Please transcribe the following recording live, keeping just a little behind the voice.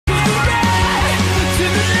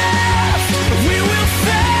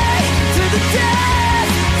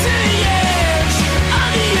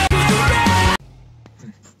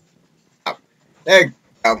There you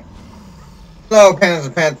go. Hello, Panther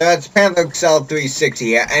Panther. It's Panther Excel 360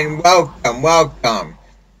 here, and welcome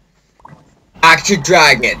back to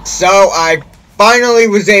Dragon. So, I finally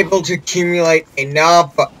was able to accumulate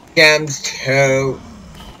enough gems to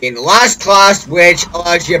in the last class, which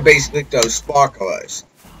allows you to basically those sparklers.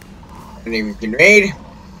 And if you can read,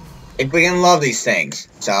 if we can love these things.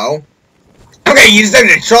 So, I'm gonna use them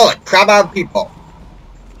to troll it. Crap out people.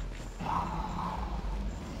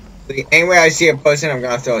 Anywhere I see a person, I'm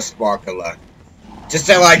gonna throw a sparkler. Just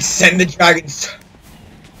to, like, send the dragons.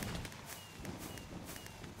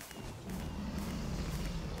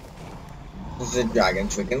 This is a dragon.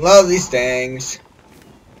 Freaking love these things.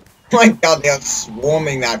 Oh my god, they are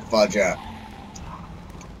swarming that fudger.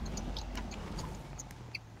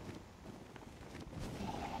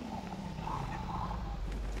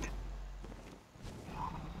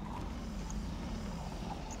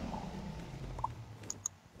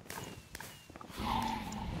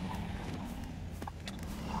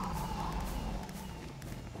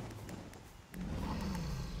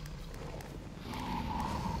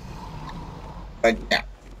 But yeah,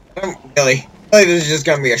 really, this is just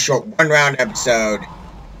gonna be a short one-round episode.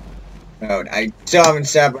 I still haven't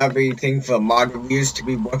set up everything for mod reviews to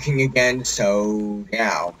be working again, so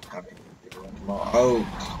yeah, I'll have to do one tomorrow. Oh,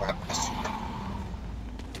 crap.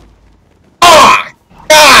 Oh,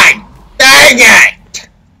 God! Dang it!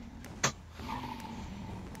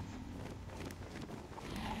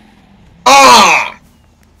 Oh!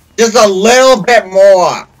 Just a little bit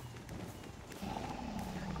more!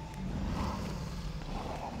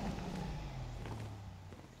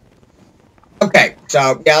 Okay,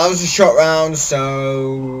 so yeah, that was a short round,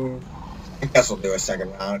 so I guess we'll do a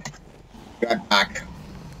second round. Be right back.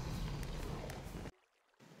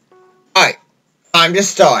 Alright, time to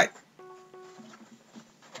start.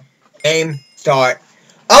 Game, start.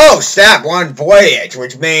 Oh, step 1 voyage,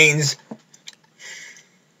 which means...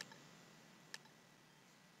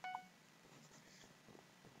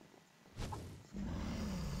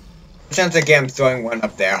 Sounds like I'm throwing one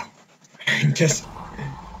up there. Just...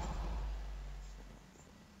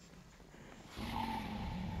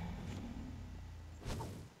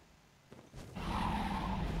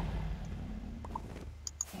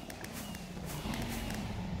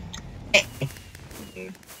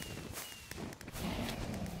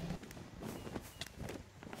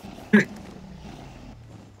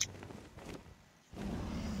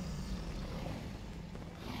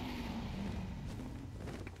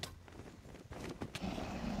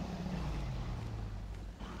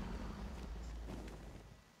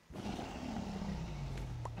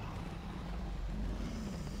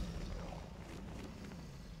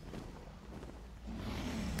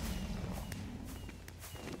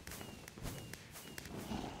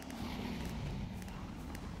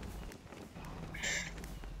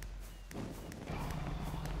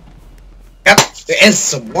 Yep, there is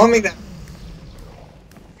swarming that.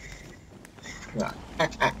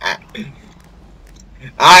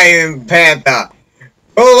 I am Panther,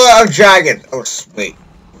 ruler of dragons. Oh, sweet.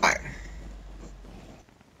 Right.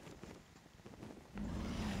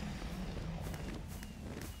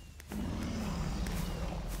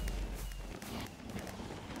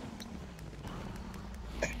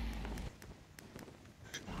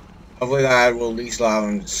 Hopefully that will at least allow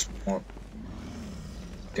them to swarm.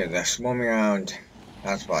 Okay, they're swarming around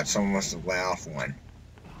that spot. Someone must have let off one.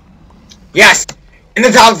 Yes! In the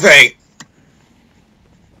top 3!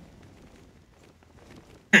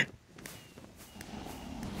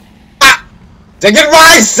 Ah! Take it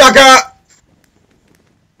right, sucker!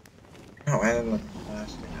 Oh, I didn't look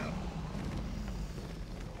last out.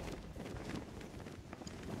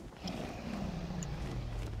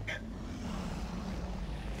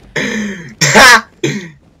 Ha!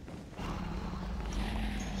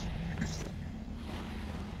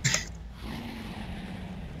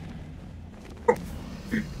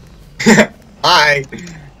 Hi!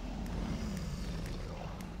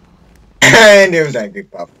 And it was Angry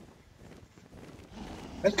Puff.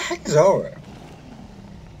 What the heck is over?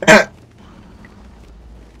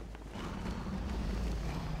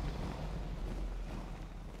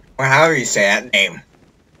 Or however you say that name.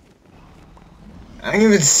 I don't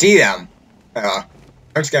even see them. I'm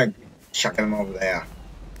just gonna chuck them over there.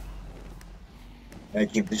 Gotta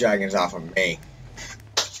keep the dragons off of me.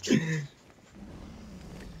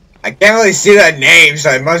 I can't really see their names,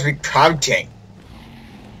 so they must be crouching.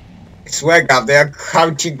 I swear God, they're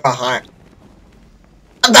crouching behind.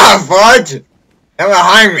 What the fudge? They're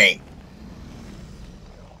behind me.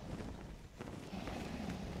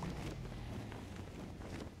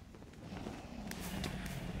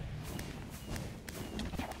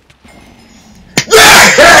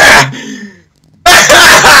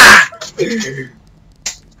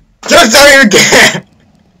 Just so you get.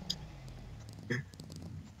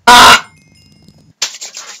 Ah!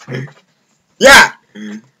 Yeah!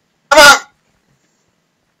 Come on!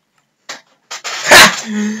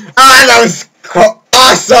 Ah, that was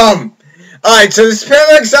awesome! Alright, so this is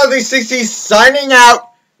Panda360 signing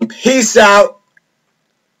out. Peace out.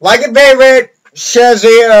 Like and favorite, share the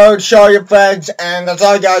video, show your friends, and that's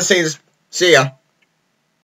all I gotta say. See ya.